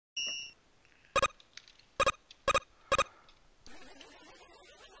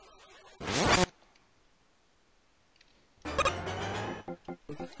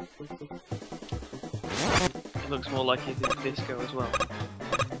looks more like it is disco as well.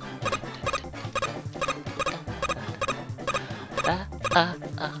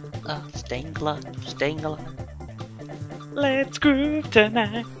 Staying alive. Let's groove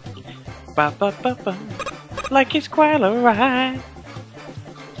tonight. Ba ba ba ba. Like it's quite alright.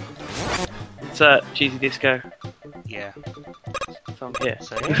 It's cheesy disco. Yeah. Song here.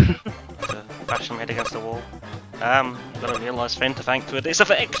 So yeah, bash my head against the wall. Got a real nice friend to thank for this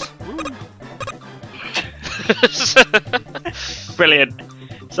effect. Brilliant.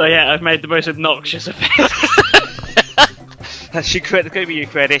 So yeah, I've made the most obnoxious effect. That should give you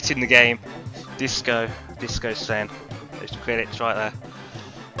credit in the game. Disco Sven. There's credits right there.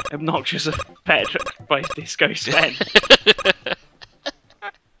 Obnoxious effect by Disco Sven.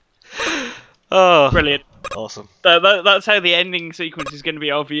 Oh, Brilliant. awesome. That's how the ending sequence is going to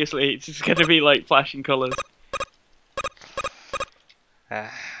be, obviously. It's just going to be like flashing colours. The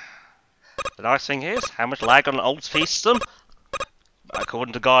nice thing is, how much lag on an old system?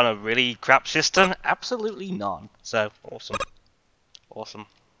 According to guy on a really crap system, absolutely none. So, awesome. Awesome.